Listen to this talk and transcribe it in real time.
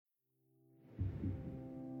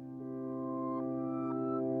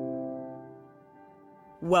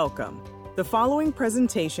Welcome. The following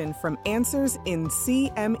presentation from Answers in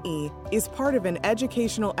CME is part of an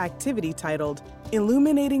educational activity titled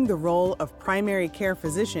Illuminating the Role of Primary Care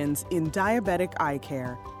Physicians in Diabetic Eye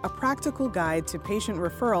Care, a practical guide to patient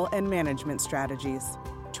referral and management strategies.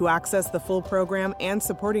 To access the full program and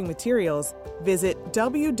supporting materials, visit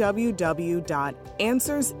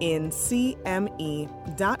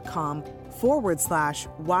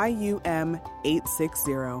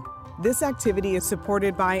www.answersincme.com/YUM860. This activity is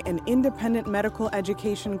supported by an independent medical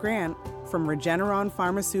education grant from Regeneron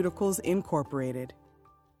Pharmaceuticals, Incorporated.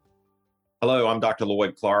 Hello, I'm Dr.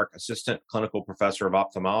 Lloyd Clark, Assistant Clinical Professor of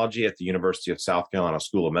Ophthalmology at the University of South Carolina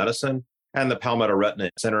School of Medicine and the Palmetto Retina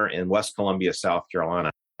Center in West Columbia, South Carolina.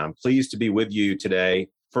 I'm pleased to be with you today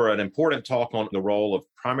for an important talk on the role of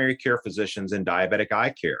primary care physicians in diabetic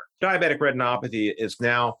eye care. Diabetic retinopathy is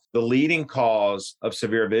now the leading cause of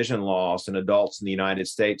severe vision loss in adults in the United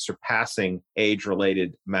States, surpassing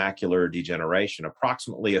age-related macular degeneration.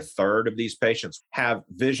 Approximately a third of these patients have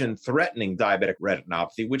vision-threatening diabetic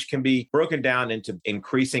retinopathy, which can be broken down into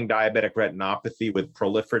increasing diabetic retinopathy with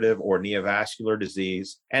proliferative or neovascular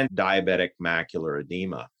disease and diabetic macular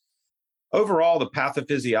edema. Overall, the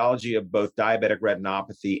pathophysiology of both diabetic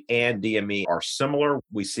retinopathy and DME are similar.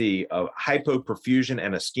 We see a hypoperfusion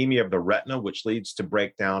and ischemia of the retina, which leads to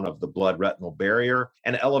breakdown of the blood-retinal barrier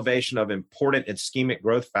and elevation of important ischemic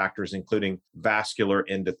growth factors, including vascular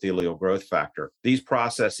endothelial growth factor. These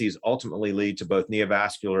processes ultimately lead to both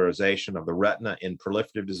neovascularization of the retina in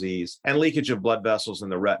proliferative disease and leakage of blood vessels in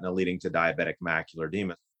the retina, leading to diabetic macular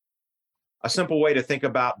edema. A simple way to think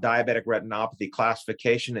about diabetic retinopathy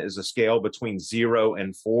classification is a scale between 0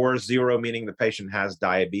 and 4. 0 meaning the patient has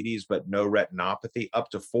diabetes but no retinopathy, up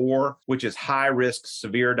to 4, which is high-risk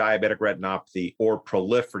severe diabetic retinopathy or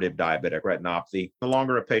proliferative diabetic retinopathy. The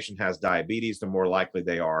longer a patient has diabetes, the more likely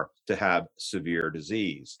they are to have severe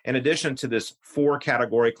disease. In addition to this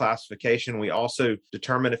 4-category classification, we also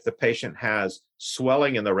determine if the patient has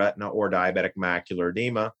swelling in the retina or diabetic macular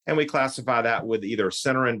edema, and we classify that with either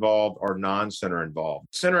center-involved or non-center-involved.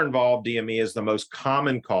 Center-involved DME is the most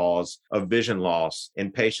common cause of vision loss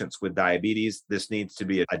in patients with diabetes. This needs to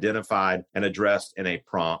be identified and addressed in a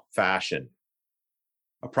prompt fashion.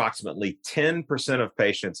 Approximately 10% of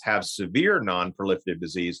patients have severe non-proliferative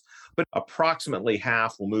disease, but approximately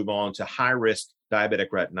half will move on to high-risk diabetic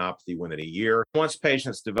retinopathy within a year. Once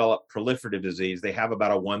patients develop proliferative disease, they have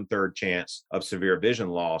about a 1/3 chance of severe vision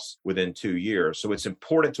loss within 2 years. So it's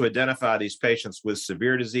important to identify these patients with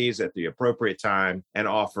severe disease at the appropriate time and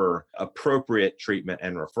offer appropriate treatment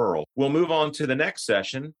and referral. We'll move on to the next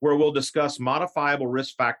session where we'll discuss modifiable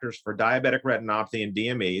risk factors for diabetic retinopathy and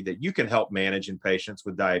DME that you can help manage in patients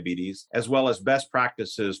with diabetes, as well as best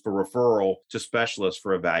practices for referral to specialists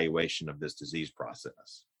for evaluation of this disease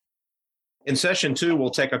process. In session 2, we'll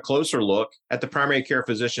take a closer look at the primary care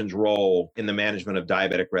physician's role in the management of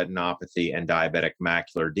diabetic retinopathy and diabetic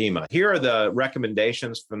macular edema. Here are the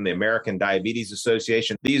recommendations from the American Diabetes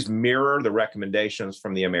Association. These mirror the recommendations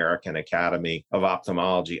from the American Academy of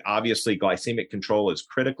Ophthalmology. Obviously, glycemic control is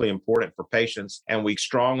critically important for patients, and we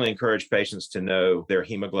strongly encourage patients to know their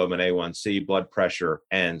hemoglobin A1C, blood pressure,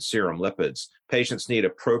 and serum lipids. Patients need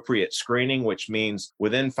appropriate screening, which means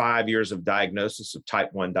within 5 years of diagnosis of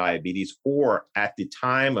type 1 diabetes or at the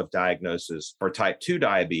time of diagnosis for type 2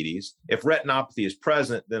 diabetes. If retinopathy is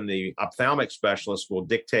present, then the ophthalmic specialist will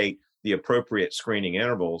dictate the appropriate screening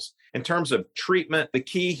intervals. In terms of treatment, the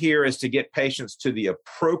key here is to get patients to the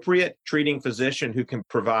appropriate treating physician who can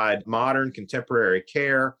provide modern contemporary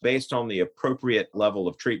care based on the appropriate level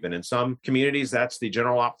of treatment. In some communities, that's the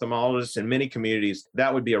general ophthalmologist. In many communities,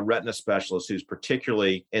 that would be a retina specialist who's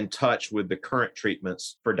particularly in touch with the current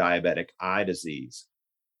treatments for diabetic eye disease.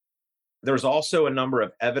 There's also a number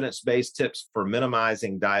of evidence-based tips for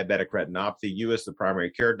minimizing diabetic retinopathy. You, as the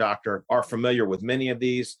primary care doctor, are familiar with many of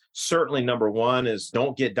these. Certainly, number one is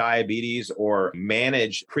don't get diabetes or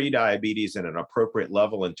manage prediabetes at an appropriate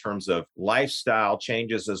level in terms of lifestyle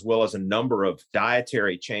changes, as well as a number of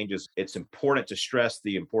dietary changes. It's important to stress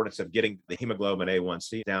the importance of getting the hemoglobin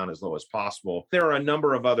A1C down as low as possible. There are a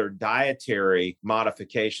number of other dietary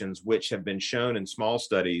modifications which have been shown in small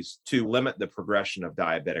studies to limit the progression of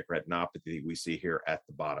diabetic retinopathy we see here at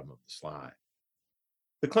the bottom of the slide.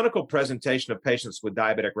 The clinical presentation of patients with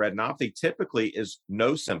diabetic retinopathy typically is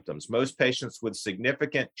no symptoms. Most patients with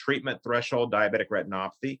significant treatment threshold diabetic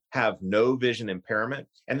retinopathy have no vision impairment,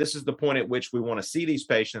 and this is the point at which we want to see these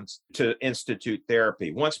patients to institute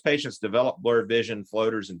therapy. Once patients develop blurred vision,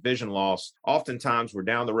 floaters, and vision loss, oftentimes we're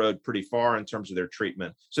down the road pretty far in terms of their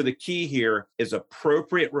treatment. So the key here is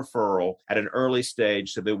appropriate referral at an early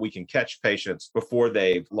stage so that we can catch patients before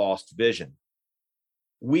they've lost vision.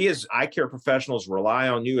 We as eye care professionals rely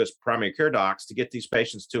on you as primary care docs to get these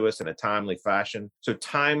patients to us in a timely fashion. So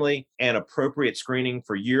timely and appropriate screening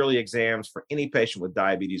for yearly exams for any patient with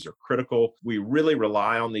diabetes are critical. We really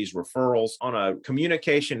rely on these referrals on a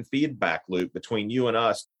communication feedback loop between you and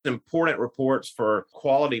us. Important reports for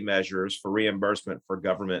quality measures for reimbursement for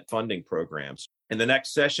government funding programs. In the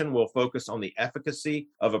next session, we'll focus on the efficacy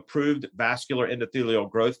of approved vascular endothelial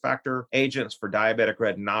growth factor agents for diabetic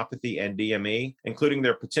retinopathy and DME, including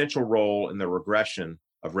their potential role in the regression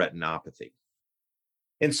of retinopathy.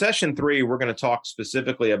 In session 3, we're going to talk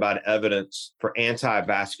specifically about evidence for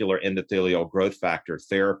anti-vascular endothelial growth factor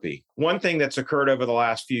therapy. One thing that's occurred over the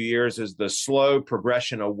last few years is the slow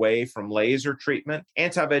progression away from laser treatment.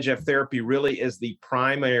 Anti-VEGF therapy really is the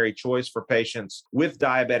primary choice for patients with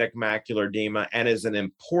diabetic macular edema and is an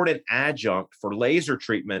important adjunct for laser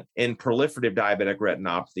treatment in proliferative diabetic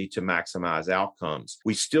retinopathy to maximize outcomes.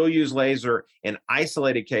 We still use laser in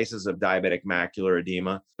isolated cases of diabetic macular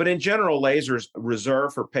edema, but in general, lasers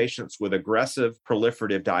reserved for patients with aggressive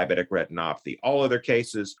proliferative diabetic retinopathy. All other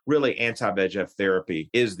cases, really anti-VEGF therapy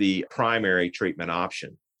is the primary treatment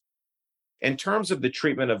option. In terms of the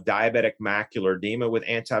treatment of diabetic macular edema with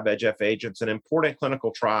anti-VEGF agents, an important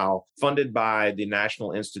clinical trial funded by the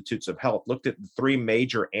National Institutes of Health looked at the 3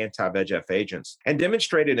 major anti-VEGF agents and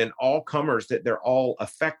demonstrated in all comers that they're all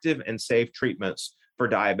effective and safe treatments for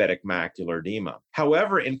diabetic macular edema.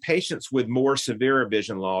 However, in patients with more severe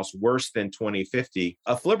vision loss, worse than 20/50,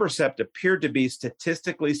 aflibercept appeared to be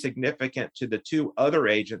statistically significant to the 2 other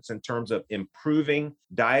agents in terms of improving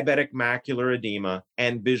diabetic macular edema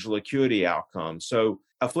and visual acuity outcomes. So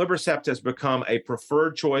aflibercept has become a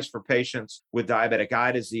preferred choice for patients with diabetic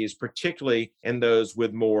eye disease, particularly in those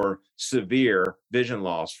with more severe vision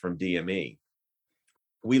loss from DME.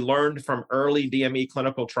 We learned from early DME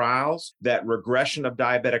clinical trials that regression of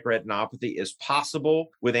diabetic retinopathy is possible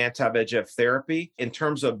with anti-VEGF therapy. In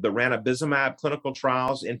terms of the ranibizumab clinical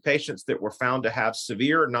trials in patients that were found to have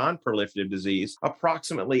severe non-proliferative disease,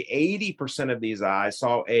 approximately 80% of these eyes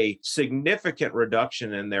saw a significant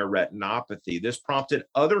reduction in their retinopathy. This prompted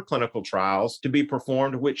other clinical trials to be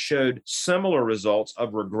performed, which showed similar results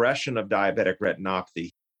of regression of diabetic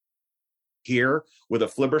retinopathy. Here with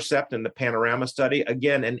aflibercept in the Panorama study,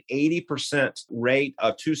 again, an 80% rate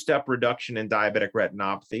of 2-step reduction in diabetic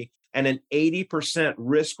retinopathy and an 80%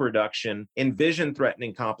 risk reduction in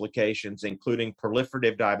vision-threatening complications, including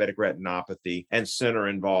proliferative diabetic retinopathy and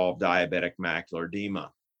center-involved diabetic macular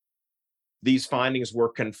edema. These findings were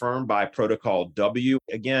confirmed by Protocol W.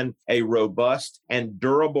 Again, a robust and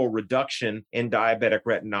durable reduction in diabetic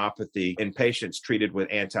retinopathy in patients treated with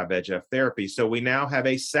anti-VEGF therapy. So we now have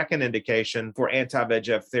a second indication for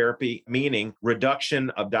anti-VEGF therapy, meaning reduction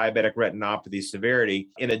of diabetic retinopathy severity,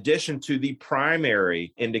 in addition to the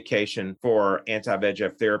primary indication for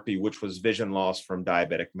anti-VEGF therapy, which was vision loss from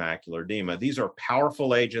diabetic macular edema. These are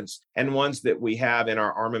powerful agents and ones that we have in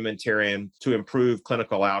our armamentarium to improve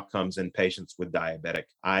clinical outcomes in patients with diabetic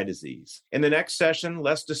eye disease. In the next session,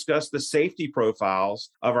 let's discuss the safety profiles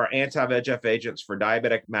of our anti-VEGF agents for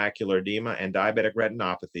diabetic macular edema and diabetic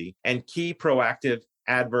retinopathy and key proactive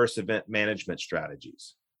adverse event management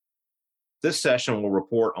strategies. This session will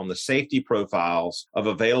report on the safety profiles of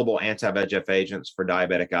available anti-VEGF agents for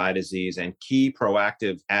diabetic eye disease and key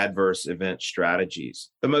proactive adverse event strategies.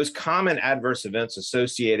 The most common adverse events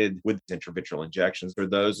associated with intravitreal injections are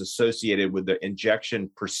those associated with the injection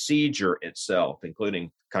procedure itself, including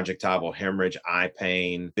conjunctival hemorrhage, eye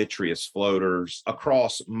pain, vitreous floaters.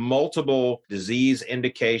 Across multiple disease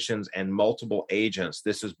indications and multiple agents,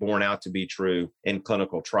 this is borne out to be true in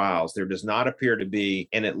clinical trials. There does not appear to be,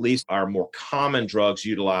 in at least our more common drugs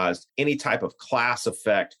utilized, any type of class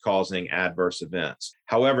effect causing adverse events.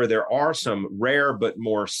 However, there are some rare but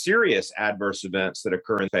more serious adverse events that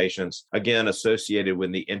occur in patients, again, associated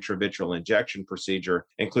with the intravitreal injection procedure,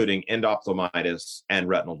 including endophthalmitis and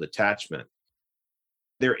retinal detachment.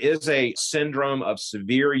 There is a syndrome of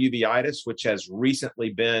severe uveitis, which has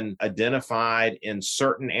recently been identified in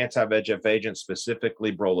certain anti-VEGF agents,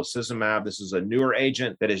 specifically brolucizumab. This is a newer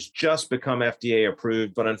agent that has just become FDA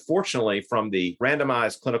approved, but unfortunately, from the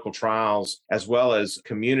randomized clinical trials as well as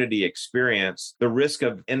community experience, the risk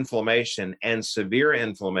of inflammation and severe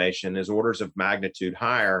inflammation is orders of magnitude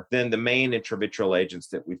higher than the main intravitreal agents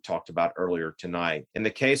that we've talked about earlier tonight. In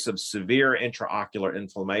the case of severe intraocular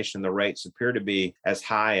inflammation, the rates appear to be as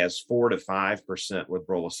high as 4 to 5% with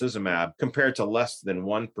brolucizumab, compared to less than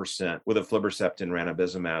 1% with aflibercept and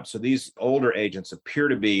ranibizumab. So these older agents appear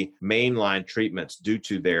to be mainline treatments due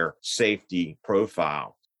to their safety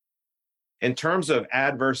profile. In terms of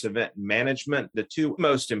adverse event management, the two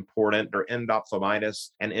most important are endophthalmitis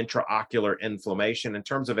and intraocular inflammation. In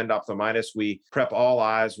terms of endophthalmitis, we prep all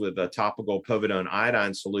eyes with a topical povidone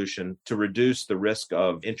iodine solution to reduce the risk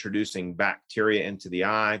of introducing bacteria into the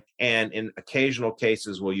eye. And in occasional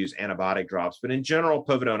cases, we'll use antibiotic drops. But in general,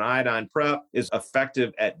 povidone iodine prep is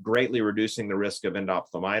effective at greatly reducing the risk of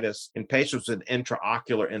endophthalmitis. In patients with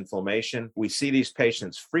intraocular inflammation, we see these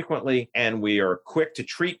patients frequently, and we are quick to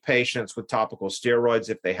treat patients with topical steroids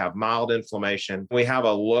if they have mild inflammation. We have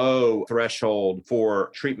a low threshold for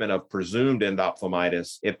treatment of presumed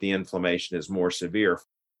endophthalmitis if the inflammation is more severe.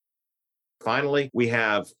 Finally, we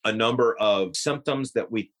have a number of symptoms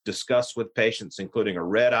that we discuss with patients, including a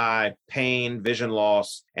red eye, pain, vision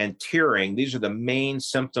loss, and tearing. These are the main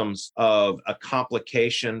symptoms of a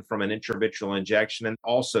complication from an intravitreal injection, and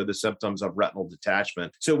also the symptoms of retinal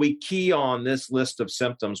detachment. So we key on this list of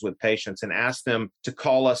symptoms with patients and ask them to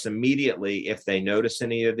call us immediately if they notice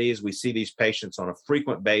any of these. We see these patients on a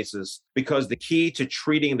frequent basis because the key to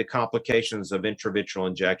treating the complications of intravitreal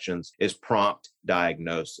injections is prompt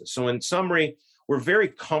diagnosis. So in summary, we're very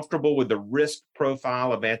comfortable with the risk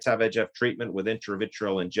profile of anti-VEGF treatment with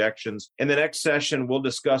intravitreal injections. In the next session, we'll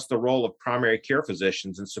discuss the role of primary care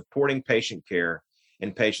physicians in supporting patient care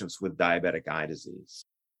in patients with diabetic eye disease.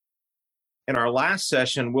 In our last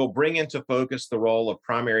session, we'll bring into focus the role of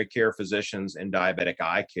primary care physicians in diabetic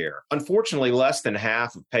eye care. Unfortunately, less than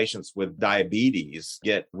half of patients with diabetes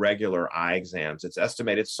get regular eye exams. It's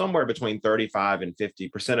estimated somewhere between 35 and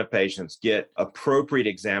 50% of patients get appropriate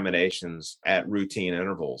examinations at routine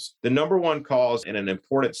intervals. The number one cause in an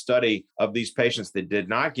important study of these patients that did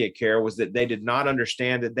not get care was that they did not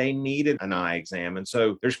understand that they needed an eye exam. And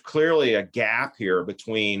so there's clearly a gap here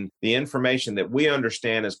between the information that we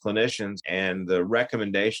understand as clinicians and the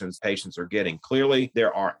recommendations patients are getting. Clearly,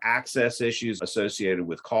 there are access issues associated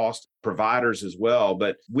with cost, providers as well,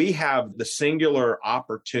 but we have the singular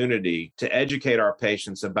opportunity to educate our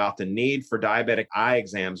patients about the need for diabetic eye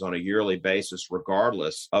exams on a yearly basis,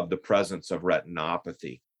 regardless of the presence of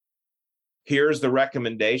retinopathy. Here's the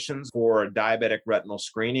recommendations for diabetic retinal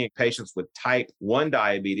screening. Patients with type 1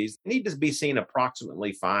 diabetes need to be seen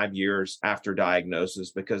approximately 5 years after diagnosis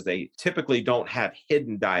because they typically don't have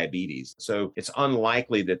hidden diabetes. So it's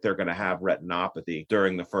unlikely that they're going to have retinopathy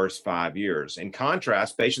during the first 5 years. In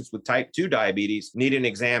contrast, patients with type 2 diabetes need an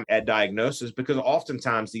exam at diagnosis because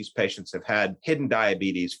oftentimes these patients have had hidden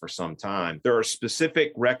diabetes for some time. There are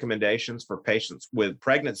specific recommendations for patients with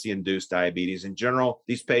pregnancy-induced diabetes. In general,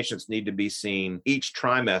 these patients need to be seen each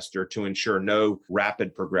trimester to ensure no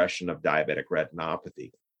rapid progression of diabetic retinopathy.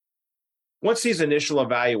 Once these initial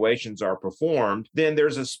evaluations are performed, then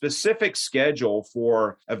there's a specific schedule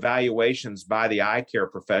for evaluations by the eye care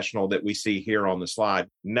professional that we see here on the slide.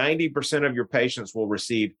 90% of your patients will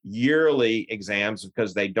receive yearly exams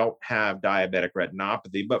because they don't have diabetic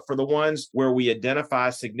retinopathy. But for the ones where we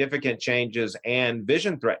identify significant changes and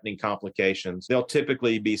vision-threatening complications, they'll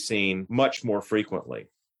typically be seen much more frequently.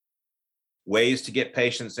 Ways to get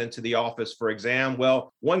patients into the office for exam?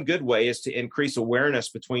 Well, one good way is to increase awareness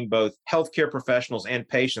between both healthcare professionals and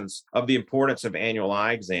patients of the importance of annual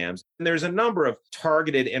eye exams. And there's a number of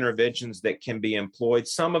targeted interventions that can be employed.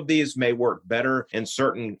 Some of these may work better in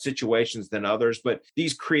certain situations than others, but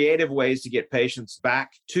these creative ways to get patients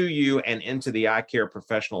back to you and into the eye care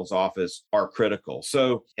professional's office are critical.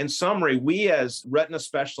 So in summary, we as retina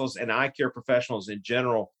specialists and eye care professionals in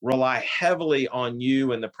general rely heavily on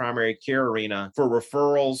you in the primary care arena for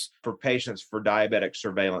referrals for patients for diabetic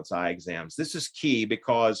surveillance eye exams. This is key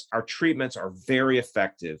because our treatments are very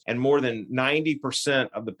effective, and more than 90%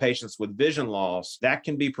 of the patients with vision loss that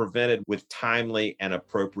can be prevented with timely and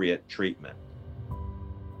appropriate treatment.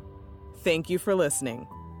 Thank you for listening.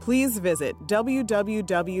 Please visit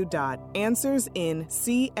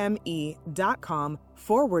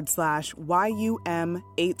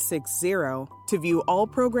www.answersincme.com/YUM860 to view all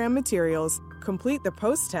program materials, complete the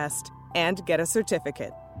post-test, and get a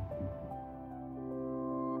certificate.